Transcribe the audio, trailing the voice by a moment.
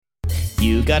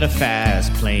You got a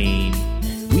fast plane.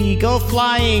 We go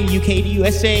flying UK to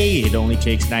USA. It only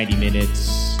takes 90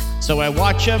 minutes. So I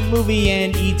watch a movie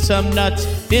and eat some nuts.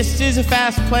 This is a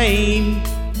fast plane.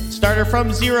 Starter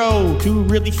from 0 to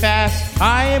really fast.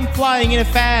 I am flying in a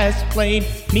fast plane.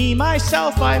 Me,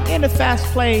 myself, I'm in a fast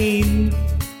plane.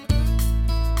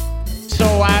 So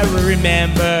I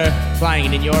remember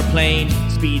flying in your plane.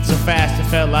 Speed so fast it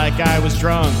felt like I was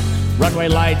drunk. Runway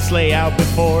lights lay out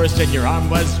before us, and your arm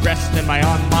was resting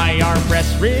on my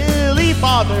armrest really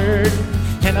bothered.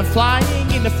 And I'm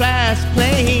flying in a fast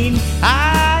plane.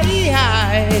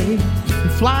 I'm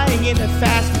flying in a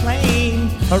fast plane.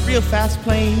 A real fast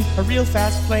plane, a real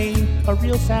fast plane, a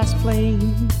real fast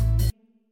plane.